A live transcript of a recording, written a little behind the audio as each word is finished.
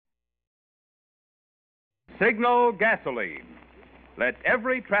Signal gasoline. Let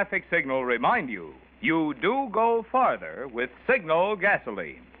every traffic signal remind you, you do go farther with Signal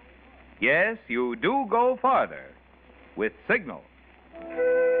gasoline. Yes, you do go farther with Signal.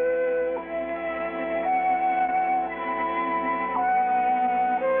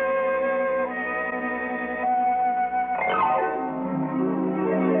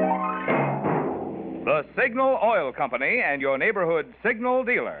 The Signal Oil Company and your neighborhood Signal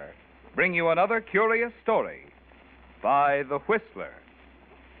dealer bring you another curious story by The Whistler.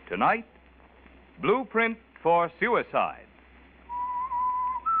 Tonight, Blueprint for Suicide.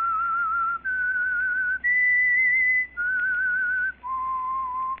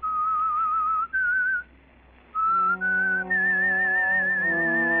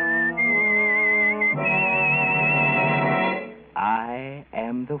 I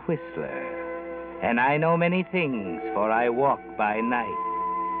am the Whistler, and I know many things, for I walk by night.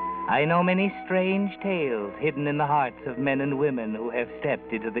 I know many strange tales hidden in the hearts of men and women who have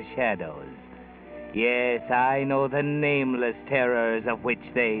stepped into the shadows. Yes, I know the nameless terrors of which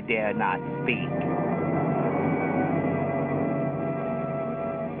they dare not speak.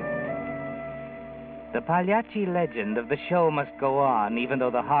 The Pagliacci legend of the show must go on, even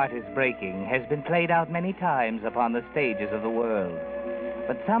though the heart is breaking, has been played out many times upon the stages of the world.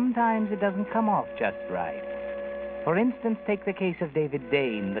 But sometimes it doesn't come off just right. For instance, take the case of David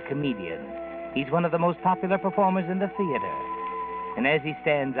Dane, the comedian. He's one of the most popular performers in the theater. And as he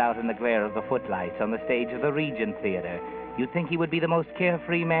stands out in the glare of the footlights on the stage of the Regent Theater, you'd think he would be the most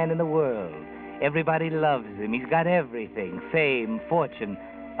carefree man in the world. Everybody loves him. He's got everything: fame, fortune,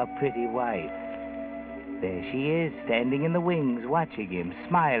 a pretty wife. There she is, standing in the wings, watching him,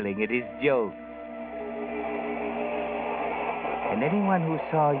 smiling at his joke. And anyone who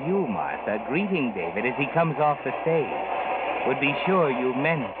saw you, Martha, greeting David as he comes off the stage would be sure you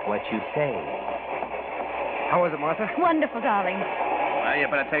meant what you say. How was it, Martha? Wonderful, darling. Well, you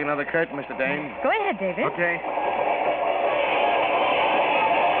better take another curtain, Mr. Dane. Go ahead, David. Okay.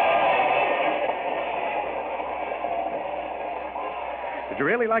 Did you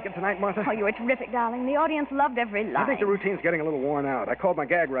really like it tonight, Martha? Oh, you were terrific, darling. The audience loved every line. I think the routine's getting a little worn out. I called my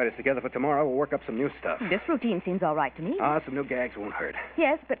gag writers together for tomorrow. We'll work up some new stuff. This routine seems all right to me. Some new gags won't hurt.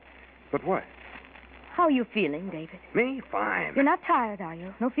 Yes, but But what? how are you feeling, David? Me? Fine. You're not tired, are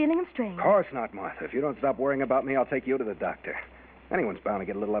you? No feeling of strain? Of course not, Martha. If you don't stop worrying about me, I'll take you to the doctor. Anyone's bound to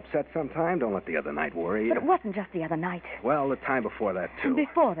get a little upset sometime. Don't let the other night worry you. But it wasn't just the other night. Well, the time before that, too. And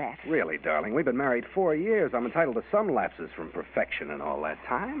before that. Really, darling, we've been married 4 years. I'm entitled to some lapses from perfection in all that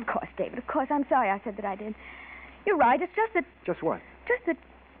time. Of course, David, of course. I'm sorry I said that I did. You're right. It's just that... Just what? Just that...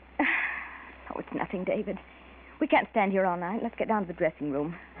 Oh, it's nothing, David. We can't stand here all night. Let's get down to the dressing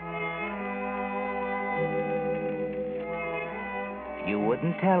room. You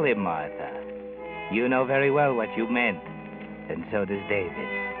wouldn't tell him, Martha. You know very well what you meant, and so does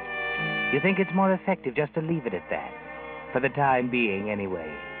David. You think it's more effective just to leave it at that, for the time being,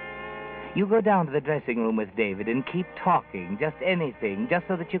 anyway. You go down to the dressing room with David and keep talking, just anything, just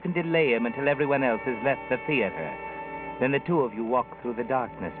so that you can delay him until everyone else has left the theater. Then the two of you walk through the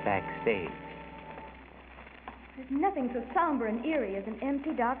darkness backstage. There's nothing so somber and eerie as an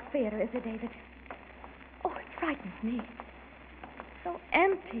empty, dark theater, is there, David? Oh, it frightens me. So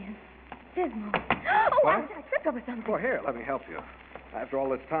empty and dismal. Oh, What? I tripped over something. Well, here, let me help you. After all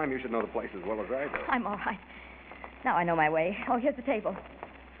this time, you should know the place as well as I do. I'm all right. Now I know my way. Oh, here's the table.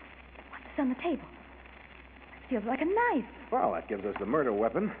 What's this on the table? It feels like a knife. Well, that gives us the murder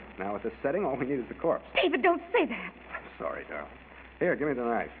weapon. Now, at this setting, all we need is the corpse. David, don't say that. I'm sorry, darling. Here, give me the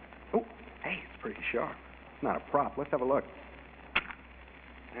knife. Oh, hey, it's pretty sharp. It's not a prop. Let's have a look.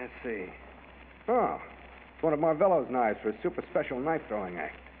 Let's see. Oh, it's one of Marvello's knives for his super special knife throwing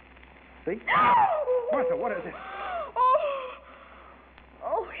act. See? Martha, what is it?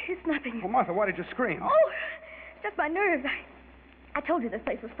 Oh, it's nothing. Oh, Martha, why did you scream? Oh, it's just my nerves. I told you this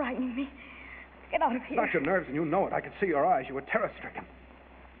place was frightening me. Let's get out of It's here. not your nerves, and you know it. I could see your eyes. You were terror-stricken.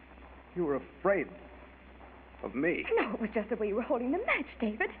 You were afraid of me. No, it was just the way you were holding the match,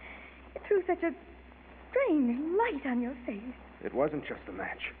 David. It threw such a strange light on your face. It wasn't just a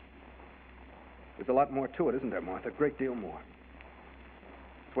match. There's a lot more to it, isn't there, Martha? A great deal more.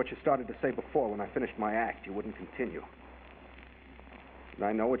 It's what you started to say before when I finished my act. You wouldn't continue. And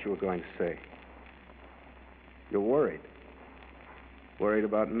I know what you were going to say. You're worried. Worried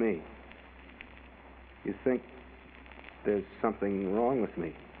about me. You think there's something wrong with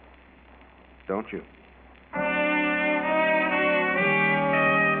me, don't you?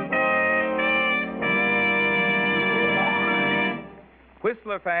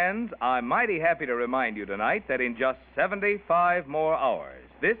 Whistler fans, I'm mighty happy to remind you tonight that in just 75 more hours,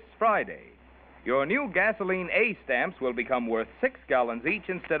 this Friday, Your new gasoline A stamps will become worth 6 gallons each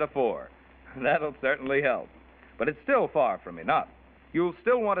instead of 4. That'll certainly help. But it's still far from enough. You'll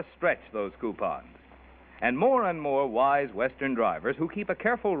still want to stretch those coupons. And more wise Western drivers who keep a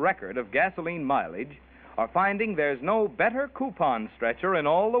careful record of gasoline mileage are finding there's no better coupon stretcher in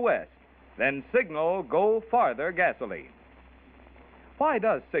all the West than Signal Go Farther gasoline. Why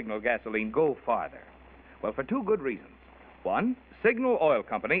does Signal gasoline go farther? Well, for 2 good reasons. One, Signal Oil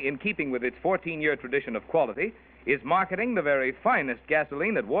Company, in keeping with its 14-year tradition of quality, is marketing the very finest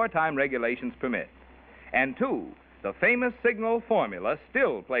gasoline that wartime regulations permit. And 2, the famous Signal formula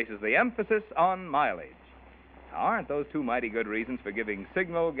still places the emphasis on mileage. Now, aren't those 2 mighty good reasons for giving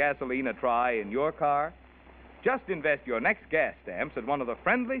Signal gasoline a try in your car? Just invest your next gas stamps at one of the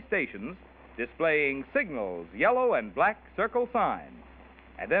friendly stations displaying Signal's yellow and black circle sign.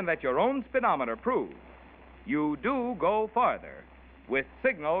 And then let your own speedometer prove you do go farther with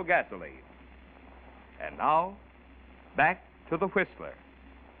Signal gasoline. And now, back to the Whistler.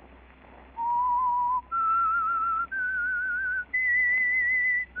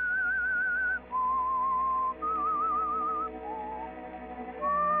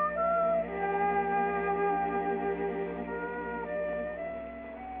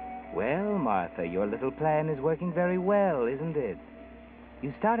 Well, Martha, your little plan is working very well, isn't it?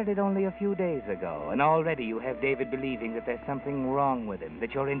 You started it only a few days ago, and already you have David believing that there's something wrong with him,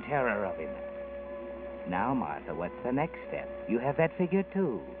 that you're in terror of him. Now, Martha, what's the next step? You have that figure,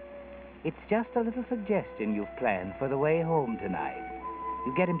 too. It's just a little suggestion you've planned for the way home tonight.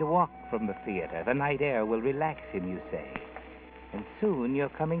 You get him to walk from the theater. The night air will relax him, you say. And soon you're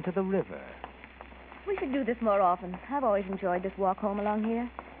coming to the river. We should do this more often. I've always enjoyed this walk home along here.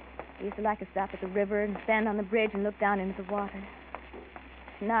 I used to like to stop at the river and stand on the bridge and look down into the water.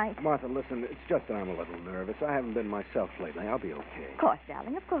 Tonight. Martha, listen, it's just that I'm a little nervous. I haven't been myself lately. I'll be okay. Of course,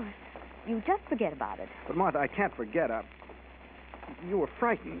 darling, of course. You just forget about it. But, Martha, I can't forget. You were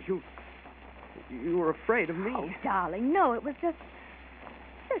frightened. You were afraid of me. Oh, darling, no, it was just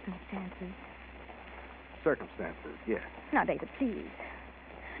circumstances. Circumstances, yes. Now, David, please.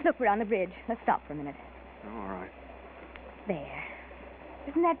 Look, we're on the bridge. Let's stop for a minute. All right. There.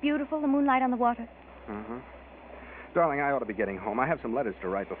 Isn't that beautiful, the moonlight on the water? Uh-huh. Darling, I ought to be getting home. I have some letters to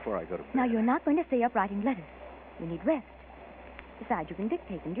write before I go to bed. Now, you're not going to stay up writing letters. You need rest. Besides, you can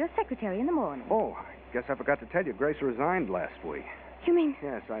dictate them to your secretary in the morning. Oh, I guess I forgot to tell you. Grace resigned last week. You mean...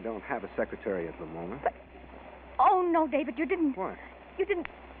 Yes, I don't have a secretary at the moment. But... Oh, no, David, you didn't... What? You didn't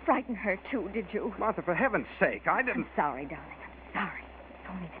frighten her, too, did you? Martha, for heaven's sake, I didn't... I'm sorry, darling. I'm sorry. It's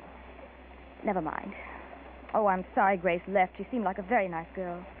only that... Never mind. Oh, I'm sorry Grace left. She seemed like a very nice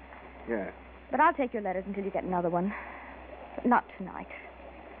girl. Yeah. But I'll take your letters until you get another one. But not tonight.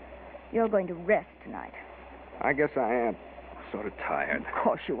 You're going to rest tonight. I guess I am sort of tired. Of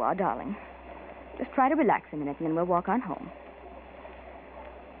course you are, darling. Just try to relax a minute, and then we'll walk on home.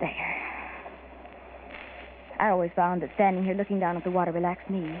 There. I always found that standing here looking down at the water relaxed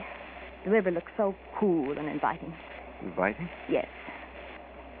me. The river looks so cool and inviting. Inviting? Yes.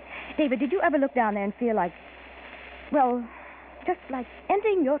 David, did you ever look down there and feel like, well, just like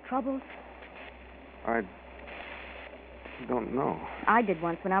ending your troubles? I don't know. I did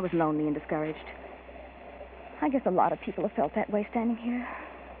once when I was lonely and discouraged. I guess a lot of people have felt that way standing here.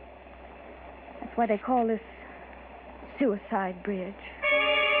 That's why they call this Suicide Bridge.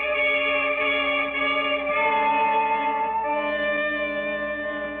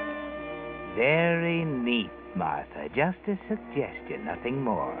 Very neat, Martha. Just a suggestion, nothing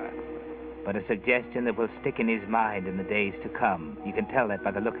more. But a suggestion that will stick in his mind in the days to come. You can tell that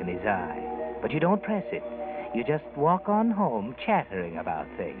by the look in his eye. But you don't press it. You just walk on home chattering about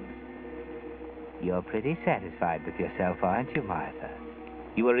things. You're pretty satisfied with yourself, aren't you, Martha?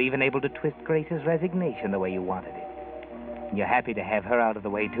 You were even able to twist Grace's resignation the way you wanted it. You're happy to have her out of the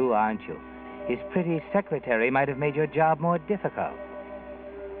way, too, aren't you? His pretty secretary might have made your job more difficult.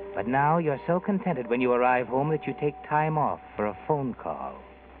 But now you're so contented when you arrive home that you take time off for a phone call.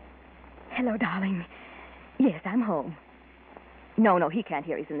 Hello, darling. Yes, I'm home. No, he can't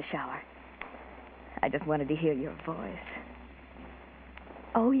hear. He's in the shower. I just wanted to hear your voice.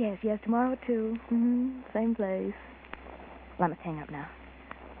 Oh, yes, tomorrow, too. Same place. Well, I must hang up now.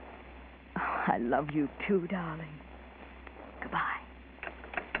 Oh, I love you, too, darling. Goodbye.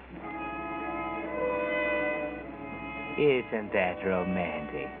 Isn't that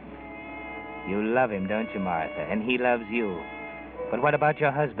romantic? You love him, don't you, Martha? And he loves you. But what about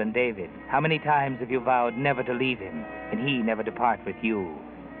your husband, David? How many times have you vowed never to leave him, and he never to part with you?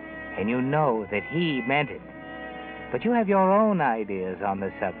 And you know that he meant it. But you have your own ideas on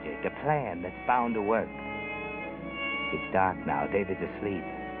the subject, a plan that's bound to work. It's dark now. David's asleep.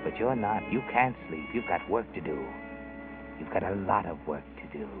 But you're not. You can't sleep. You've got work to do. You've got a lot of work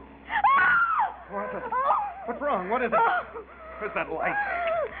to do. Martha, what's wrong? What is it? Where's that light?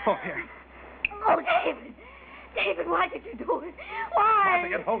 Oh, here. Oh, David. David, why did you do it? Why? Martha,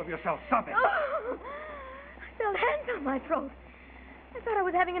 get hold of yourself. Stop it. Oh, I felt hands on my throat. I thought I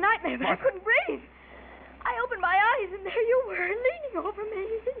was having a nightmare, but Martha. I couldn't breathe. I opened my eyes, and there you were, leaning over me.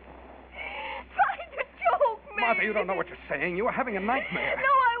 Trying to choke me. Martha, you don't know what you're saying. You were having a nightmare.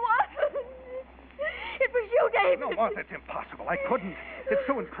 No, I wasn't. It was you, David. No, Martha, it's impossible. I couldn't. It's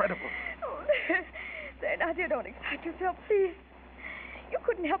so incredible. Oh, there, now, dear, don't excite yourself, please. You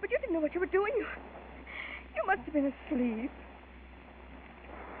couldn't help it. You didn't know what you were doing. You must have been asleep.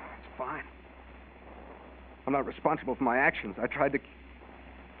 It's fine. I'm not responsible for my actions. I tried to...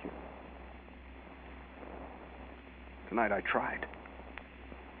 Tonight I tried.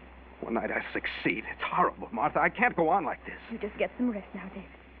 One night I succeed. It's horrible, Martha. I can't go on like this. You just get some rest now, David.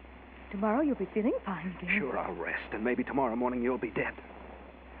 Tomorrow you'll be feeling fine again. Sure, I'll rest, and maybe tomorrow morning you'll be dead.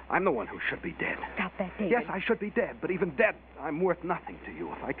 I'm the one who should be dead. Stop that, David. Yes, I should be dead, but even dead, I'm worth nothing to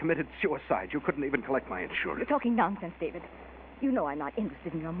you. If I committed suicide, you couldn't even collect my insurance. You're talking nonsense, David. You know I'm not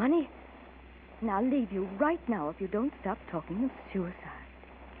interested in your money. And I'll leave you right now if you don't stop talking of suicide.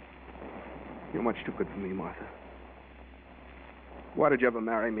 You're much too good for me, Martha. Why did you ever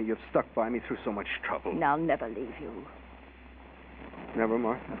marry me? You've stuck by me through so much trouble. And I'll never leave you. Never,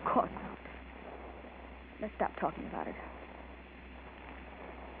 Martha? Of course not. Let's stop talking about it.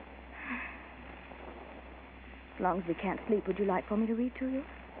 As long as we can't sleep, would you like for me to read to you?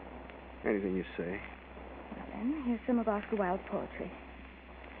 Anything you say. Well, then, here's some of Oscar Wilde's poetry.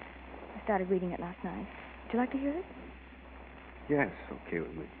 I started reading it last night. Would you like to hear it? Yes, okay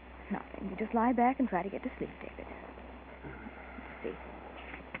with me. Nothing. You just lie back and try to get to sleep, David. Let's see.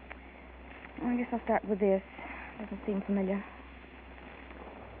 I guess I'll start with this. Doesn't seem familiar.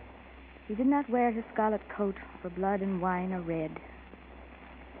 He did not wear his scarlet coat, for blood and wine are red.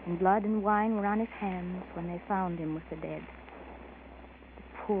 And blood and wine were on his hands when they found him with the dead. The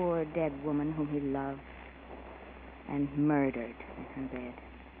poor dead woman whom he loved and murdered in her bed.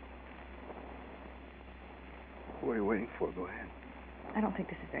 What are you waiting for? Go ahead. I don't think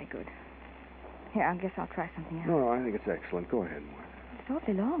this is very good. Here, I guess I'll try something else. No, I think it's excellent. Go ahead, Martha. It's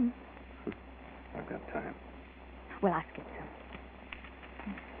awfully long. I've got time. Well, I'll skip some.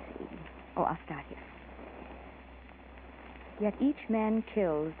 Let's see. Oh, I'll start here. Yet each man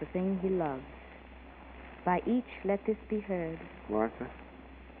kills the thing he loves. By each let this be heard. Martha?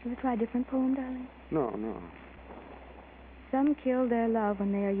 Shall we try a different poem, darling? No. Some kill their love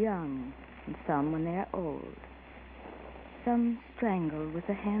when they are young, and some when they are old. Some strangle with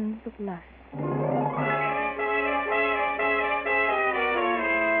the hands of lust.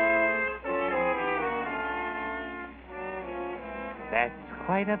 That's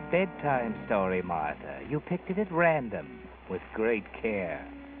quite a bedtime story, Martha. You picked it at random, with great care,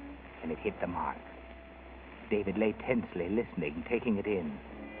 and it hit the mark. David lay tensely listening, taking it in.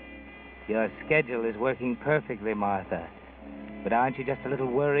 Your schedule is working perfectly, Martha. But aren't you just a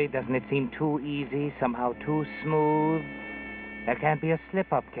little worried? Doesn't it seem too easy, somehow too smooth? There can't be a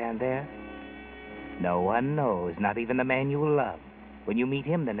slip-up, can there? No one knows, not even the man you love. When you meet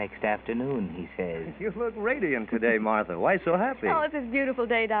him the next afternoon, he says. You look radiant today, Martha. Why so happy? Oh, it's a beautiful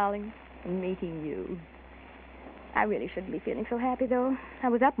day, darling. And meeting you. I really shouldn't be feeling so happy, though. I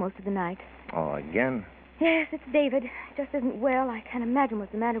was up most of the night. Oh, again? Yes, it's David. Just isn't well. I can't imagine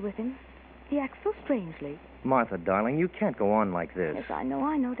what's the matter with him. He acts so strangely. Martha, darling, you can't go on like this. Yes, I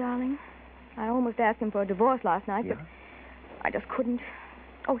know, darling. I almost asked him for a divorce last night, Yeah? but I just couldn't.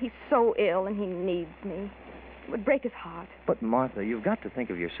 Oh, he's so ill, and he needs me. It would break his heart. But, Martha, you've got to think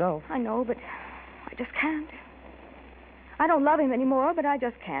of yourself. I know, but I just can't. I don't love him anymore, but I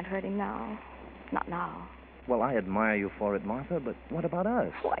just can't hurt him now. Not now. Well, I admire you for it, Martha, but what about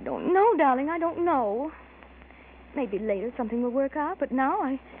us? Oh, I don't know, darling. I don't know. Maybe later something will work out, but now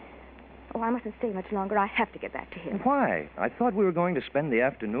I mustn't stay much longer. I have to get back to him. Why? I thought we were going to spend the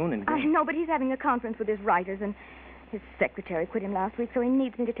afternoon in... I know, but he's having a conference with his writers, and his secretary quit him last week, so he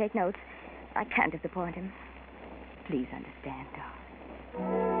needs me to take notes. I can't disappoint him. Please understand, darling.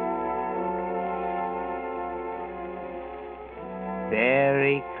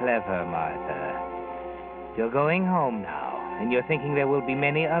 Very clever, Martha. You're going home now, and you're thinking there will be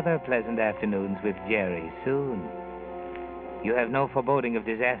many other pleasant afternoons with Jerry soon. You have no foreboding of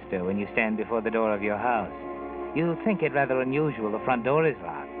disaster when you stand before the door of your house. You think it rather unusual the front door is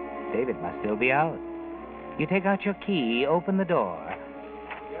locked. David must still be out. You take out your key, open the door.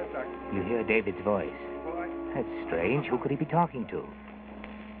 Yes, Doctor. You hear David's voice. Well, That's strange. Who could he be talking to?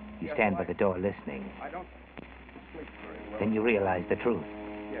 You stand by the door listening. I don't sleep very well. Then you realize the truth.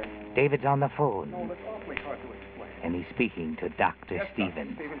 Yes. David's on the phone, No, that's awfully hard to explain. and he's speaking to Dr. Yes, Stevens.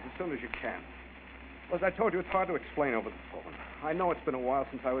 Dr. Stevens, as soon as you can. Well, as I told you, it's hard to explain over the phone. I know it's been a while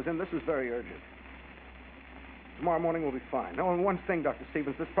since I was in. This is very urgent. Tomorrow morning will be fine. Now, and one thing, Dr.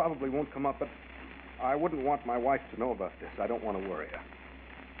 Stevens, this probably won't come up, but I wouldn't want my wife to know about this. I don't want to worry her.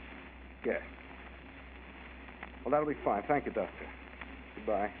 Yes. Well, that'll be fine. Thank you, Doctor.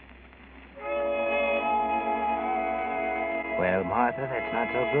 Goodbye. Well, Martha, that's not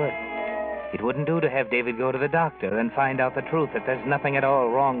so good. It wouldn't do to have David go to the doctor and find out the truth that there's nothing at all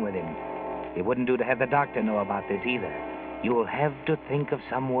wrong with him. It wouldn't do to have the doctor know about this either. You'll have to think of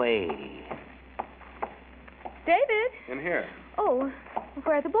some way. David? In here. Oh,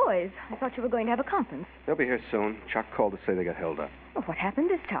 where are the boys? I thought you were going to have a conference. They'll be here soon. Chuck called to say they got held up. Oh, what happened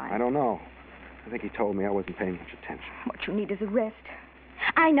this time? I don't know. I think he told me I wasn't paying much attention. What you need is a rest.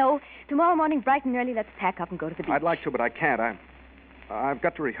 I know. Tomorrow morning, bright and early, let's pack up and go to the beach. I'd like to, but I can't. I've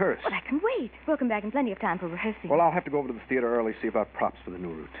got to rehearse. Well, I can wait. We'll come back in plenty of time for rehearsing. Well, I'll have to go over to the theater early, see about props for the new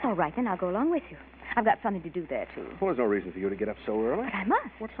routine. All right, then I'll go along with you. I've got something to do there, too. Well, there's no reason for you to get up so early. But I must.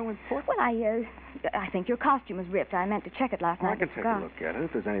 What's so important? Well, I think your costume is ripped. I meant to check it last Well, I night. can but take forgot. a look at it.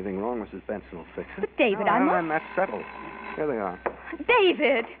 If there's anything wrong, Mrs. Benson will fix it. But, David, I Then must... that's settled. Here they are.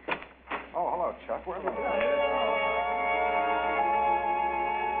 David! Oh, hello, Chuck. Where am I?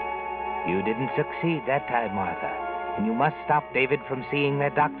 You didn't succeed that time, Martha. And you must stop David from seeing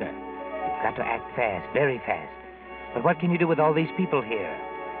that doctor. You've got to act fast, very fast. But what can you do with all these people here?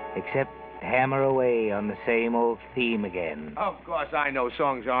 Except hammer away on the same old theme again. Of course, I know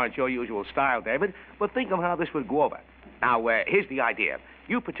songs aren't your usual style, David, but think of how this would go over. Now, here's the idea.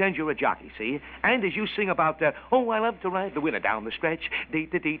 You pretend you're a jockey, see? And as you sing about, oh, I love to ride the winner down the stretch,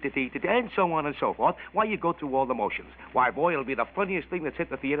 dee-da-dee-da-dee-da-dee, and so on and so forth, why, you go through all the motions. Why, boy, it'll be the funniest thing that's hit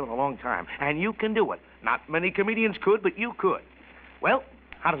the theater in a long time. And you can do it. Not many comedians could, but you could. Well,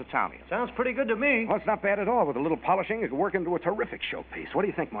 how does it sound to you? Sounds pretty good to me. Well, it's not bad at all. With a little polishing, it could work into a terrific showpiece. What do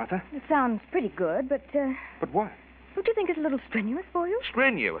you think, Martha? It sounds pretty good, but, But what? don't you think it's a little strenuous for you?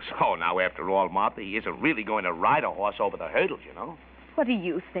 Strenuous. Oh, now, after all, Martha, he isn't really going to ride a horse over the hurdles, you know. What do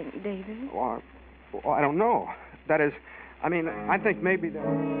you think, David? Well, I don't know. That is, I think maybe that...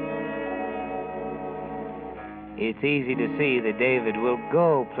 It's easy to see that David will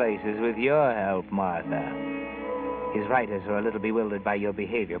go places with your help, Martha. His writers are a little bewildered by your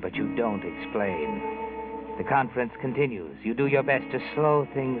behavior, but you don't explain. The conference continues. You do your best to slow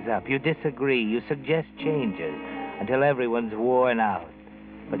things up. You disagree. You suggest changes until everyone's worn out.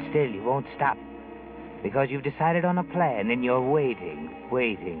 But still, you won't stop. Because you've decided on a plan, and you're waiting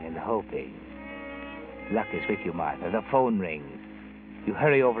and hoping. Luck is with you, Martha. The phone rings. You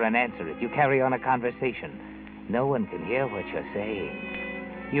hurry over and answer it. You carry on a conversation. No one can hear what you're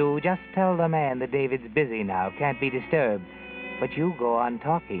saying. You just tell the man that David's busy now, can't be disturbed. But you go on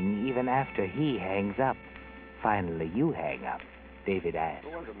talking even after he hangs up. Finally, you hang up. David asks.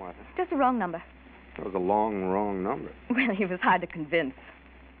 Who was it, Martha? Just a wrong number. That was a long, wrong number. Well, he was hard to convince.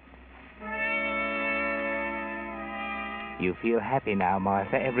 You feel happy now,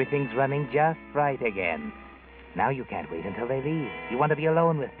 Martha. Everything's running just right again. Now you can't wait until they leave. You want to be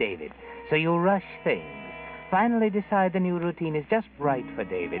alone with David. So you rush things. Finally decide the new routine is just right for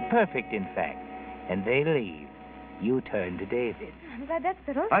David. Perfect, in fact. And they leave. You turn to David. I'm glad that's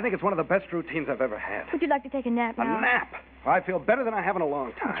settled. I think it's one of the best routines I've ever had. Would you like to take a nap A now? nap? I feel better than I have in a long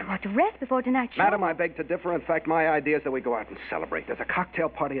You time. ought to rest before tonight's show. Madam, I beg to differ. In fact, my idea is that we go out and celebrate. There's a cocktail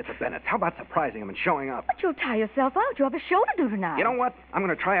party at the Bennett's. How about surprising them and showing up? But you'll tire yourself out. You have a show to do tonight. You know what? I'm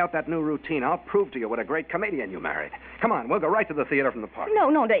going to try out that new routine. I'll prove to you what a great comedian you married. Come on, we'll go right to the theater from the party.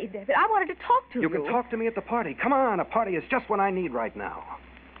 No, David. I wanted to talk to you. You can talk to me at the party. Come on, a party is just what I need right now.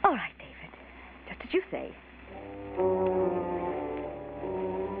 All right, David. Just as you say.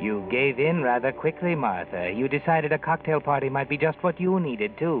 You gave in rather quickly, Martha. You decided a cocktail party might be just what you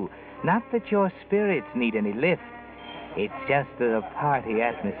needed, too. Not that your spirits need any lift. It's just that a party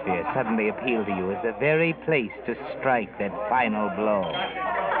atmosphere suddenly appealed to you as the very place to strike that final blow.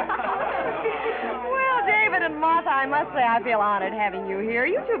 Well, David and Martha, I must say I feel honored having you here.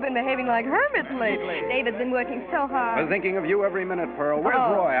 You two have been behaving like hermits lately. David's been working so hard. I'm thinking of you every minute, Pearl. Where's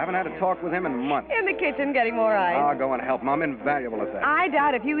Oh. Roy? I haven't had a talk with him in months. In the kitchen getting more ice. I'll go and help him. I'm invaluable at that. I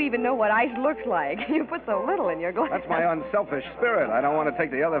doubt if you even know what ice looks like. You put so little in your glass. That's my unselfish spirit. I don't want to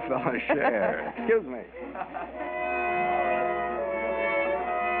take the other fellow's share. Excuse me.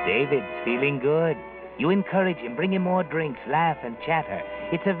 David's feeling good. You encourage him, bring him more drinks, laugh and chatter.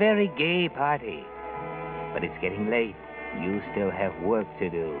 It's a very gay party. But it's getting late. You still have work to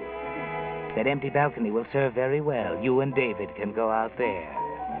do. That empty balcony will serve very well. You and David can go out there.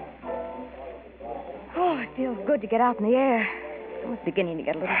 Oh, it feels good to get out in the air. I was beginning to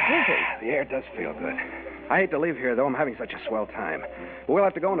get a little dizzy. The air does feel good. I hate to leave here, though. I'm having such a swell time. But we'll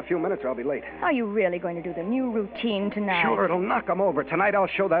have to go in a few minutes or I'll be late. Are you really going to do the new routine tonight? Sure, it'll knock 'em over. Tonight I'll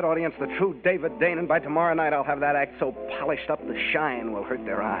show that audience the true David Dane, and by tomorrow night I'll have that act so polished up the shine will hurt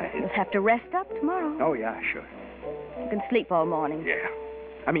their eyes. You'll have to rest up tomorrow. Oh, yeah, sure. You can sleep all morning. Yeah.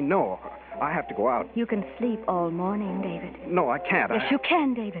 I mean, no. I have to go out. You can sleep all morning, David. No, I can't. Yes, you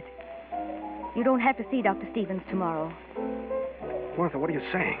can, David. You don't have to see Dr. Stevens tomorrow. Martha, what are you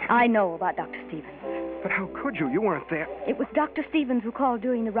saying? I know about Dr. Stevens. But how could you? You weren't there. It was Dr. Stevens who called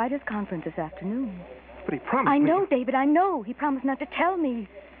during the writers' conference this afternoon. But he promised I me... know, David, I know. He promised not to tell me.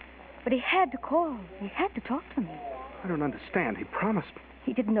 But he had to call. He had to talk to me. I don't understand. He promised me.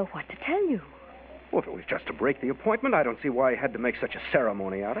 He didn't know what to tell you. Well, if it was just to break the appointment, I don't see why he had to make such a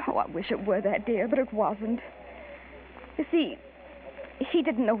ceremony out of it. Oh, I wish it were that, dear, but it wasn't. You see, he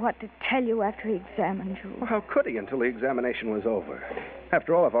didn't know what to tell you after he examined you. Well, how could he until the examination was over?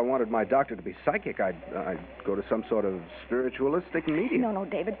 After all, if I wanted my doctor to be psychic, I'd go to some sort of spiritualistic medium. No,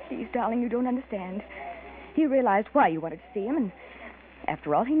 David, please, darling, you don't understand. He realized why you wanted to see him, and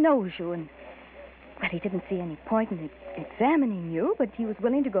after all, he knows you, and... Well, he didn't see any point in examining you, but he was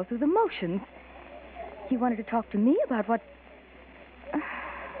willing to go through the motions. He wanted to talk to me about what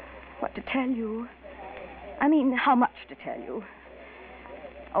to tell you. I mean, how much to tell you.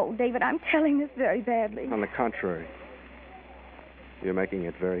 Oh, David, I'm telling this very badly. On the contrary, you're making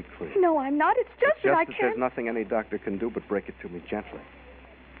it very clear. No, I'm not. It's just that I that can't... there's nothing any doctor can do but break it to me gently.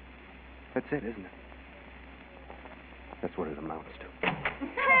 That's it, isn't it? That's what it amounts to.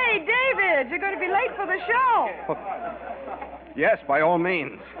 Hey, David, you're going to be late for the show. Yes, by all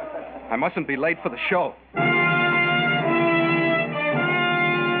means. I mustn't be late for the show.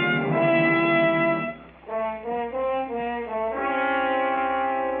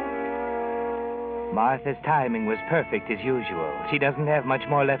 Martha's timing was perfect as usual. She doesn't have much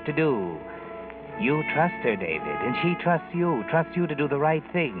more left to do. You trust her, David, and she trusts you to do the right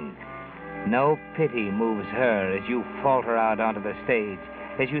thing. No pity moves her as you falter out onto the stage.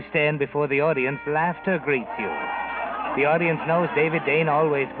 As you stand before the audience, laughter greets you. The audience knows David Dane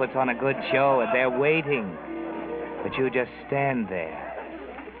always puts on a good show, and they're waiting. But you just stand there.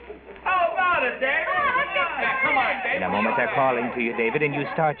 How about it, David? Come on, David. In a moment, they're calling to you, David, and you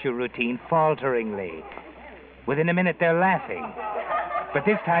start your routine falteringly. Within a minute, they're laughing. But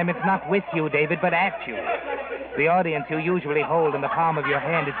this time, it's not with you, David, but at you. The audience you usually hold in the palm of your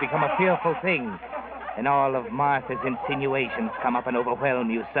hand has become a fearful thing. And all of Martha's insinuations come up and overwhelm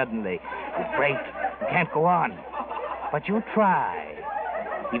you suddenly. You break. You can't go on. But you try.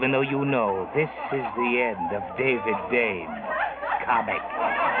 Even though you know this is the end of David Dane, comic.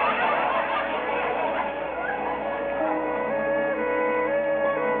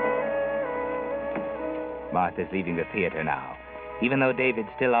 Martha's leaving the theater now, even though David's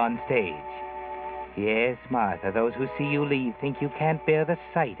still on stage. Yes, Martha, those who see you leave think you can't bear the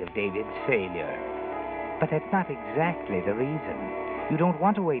sight of David's failure. But that's not exactly the reason. You don't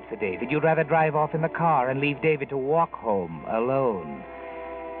want to wait for David. You'd rather drive off in the car and leave David to walk home alone.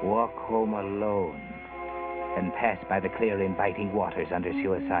 Walk home alone. And pass by the clear, inviting waters under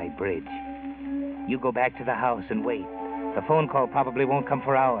Suicide Bridge. You go back to the house and wait. The phone call probably won't come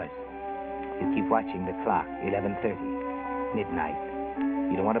for hours. You keep watching the clock, 11:30, midnight.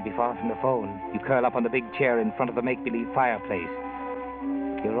 You don't want to be far from the phone. You curl up on the big chair in front of the make-believe fireplace.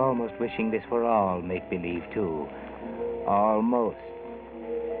 You're almost wishing this were all make-believe, too. Almost.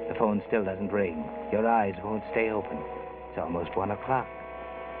 The phone still doesn't ring. Your eyes won't stay open. It's almost 1 o'clock.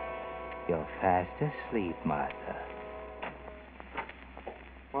 You're fast asleep, Martha.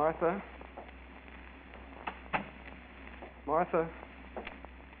 Martha? Martha?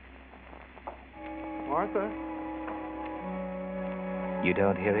 Martha? You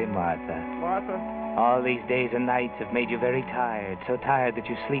don't hear him, Martha. Martha? All these days and nights have made you very tired, so tired that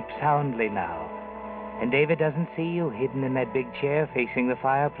you sleep soundly now. And David doesn't see you hidden in that big chair facing the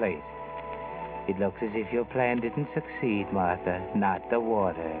fireplace. It looks as if your plan didn't succeed, Martha. Not the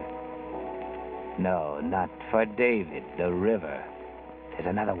water. No, not for David, the river. There's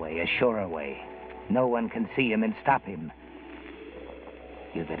another way, a surer way. No one can see him and stop him.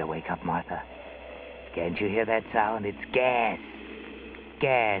 You'd better wake up, Martha. Can't you hear that sound? It's gas.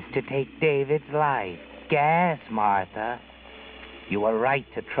 Gas to take David's life. Gas, Martha. You were right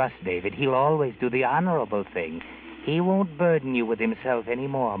to trust David. He'll always do the honorable thing. He won't burden you with himself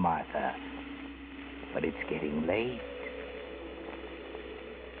anymore, Martha. But it's getting late.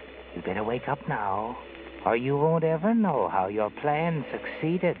 You better wake up now, or you won't ever know how your plan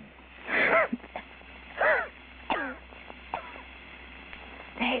succeeded.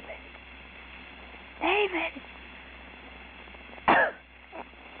 David. David.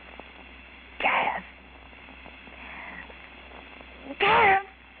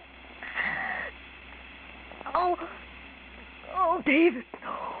 David.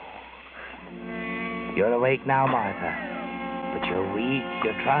 You're awake now, Martha. But you're weak.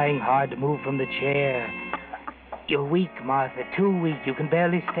 You're trying hard to move from the chair. You're weak, Martha. Too weak. You can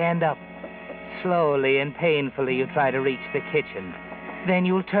barely stand up. Slowly and painfully you try to reach the kitchen. Then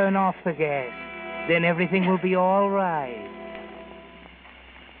you'll turn off the gas. Then everything will be all right.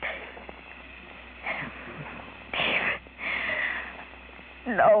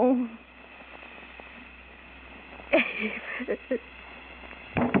 No. David.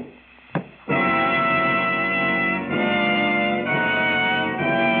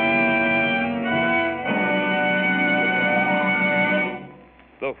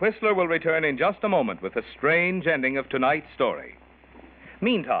 The Whistler will return in just a moment with the strange ending of tonight's story.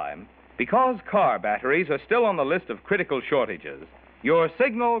 Meantime, because car batteries are still on the list of critical shortages, your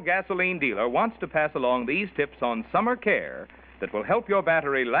Signal gasoline dealer wants to pass along these tips on summer care that will help your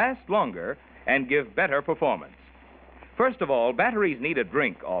battery last longer and give better performance. First of all, batteries need a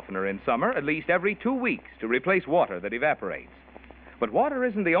drink oftener in summer, at least every 2 weeks, to replace water that evaporates. But water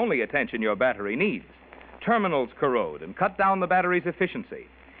isn't the only attention your battery needs. Terminals corrode and cut down the battery's efficiency.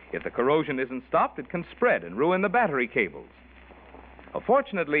 If the corrosion isn't stopped, it can spread and ruin the battery cables.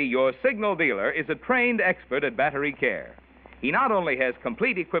 Fortunately, your Signal dealer is a trained expert at battery care. He not only has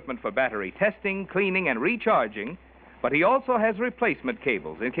complete equipment for battery testing, cleaning, and recharging, but he also has replacement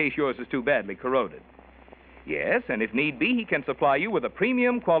cables in case yours is too badly corroded. Yes, and if need be, he can supply you with a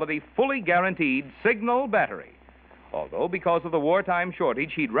premium quality, fully guaranteed Signal battery. Although, because of the wartime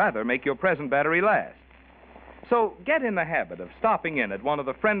shortage, he'd rather make your present battery last. So get in the habit of stopping in at one of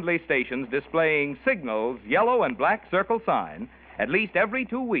the friendly stations displaying Signal's yellow and black circle sign at least every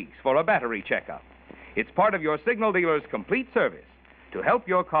 2 weeks for a battery checkup. It's part of your Signal dealer's complete service to help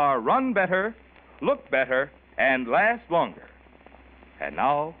your car run better, look better, and last longer. And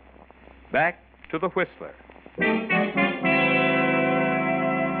now, back to the Whistler.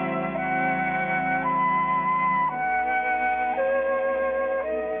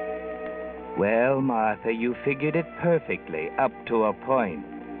 Well, Martha, you figured it perfectly, up to a point.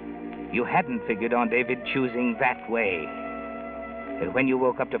 You hadn't figured on David choosing that way. And when you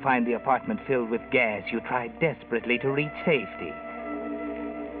woke up to find the apartment filled with gas, you tried desperately to reach safety.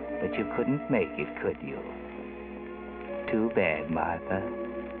 But you couldn't make it, could you? Too bad, Martha.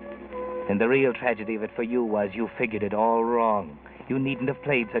 And the real tragedy of it for you was you figured it all wrong. You needn't have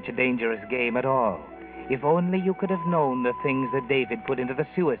played such a dangerous game at all. If only you could have known the things that David put into the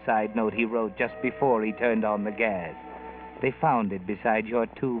suicide note he wrote just before he turned on the gas. They found it beside your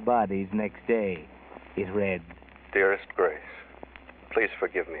 2 bodies next day. It read, Dearest Grace, please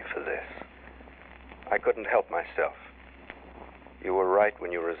forgive me for this. I couldn't help myself. You were right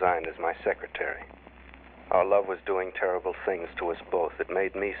when you resigned as my secretary. Our love was doing terrible things to us both. It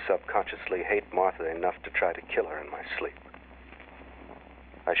made me subconsciously hate Martha enough to try to kill her in my sleep.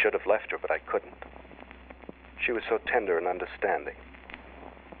 I should have left her, but I couldn't. She was so tender and understanding.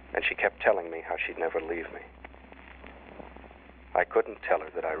 And she kept telling me how she'd never leave me. I couldn't tell her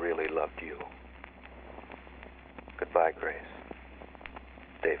that I really loved you. Goodbye, Grace.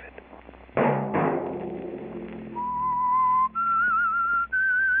 David.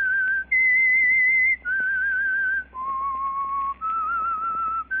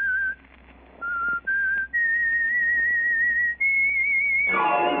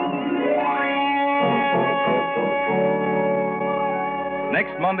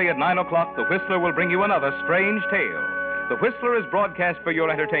 Next Monday at 9 o'clock, the Whistler will bring you another strange tale. The Whistler is broadcast for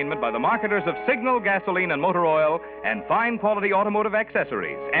your entertainment by the marketers of Signal gasoline and motor oil and fine quality automotive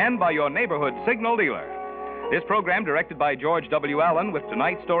accessories, and by your neighborhood Signal dealer. This program, directed by George W. Allen, with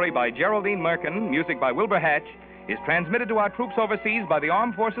tonight's story by Geraldine Merkin, music by Wilbur Hatch, is transmitted to our troops overseas by the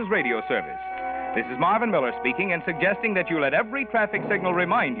Armed Forces Radio Service. This is Marvin Miller speaking and suggesting that you let every traffic signal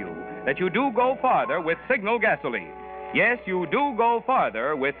remind you that you do go farther with Signal gasoline. Yes, you do go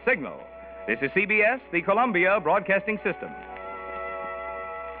farther with Signal. This is CBS, the Columbia Broadcasting System.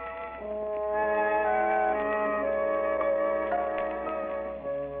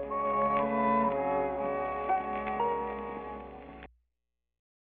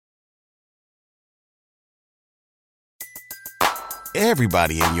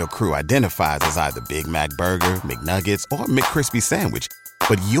 Everybody in your crew identifies as either Big Mac Burger, McNuggets, or McCrispy Sandwich.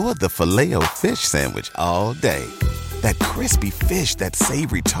 But you're the Filet-O-Fish Sandwich all day. That crispy fish, that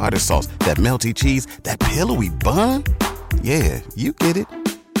savory tartar sauce, that melty cheese, that pillowy bun. Yeah, you get it.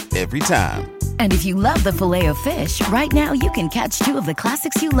 Every time. And if you love the Filet-O-Fish, right now you can catch 2 of the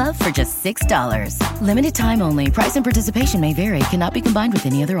classics you love for just $6. Limited time only. Price and participation may vary. Cannot be combined with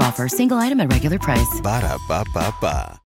any other offer. Single item at regular price. Ba-da-ba-ba-ba.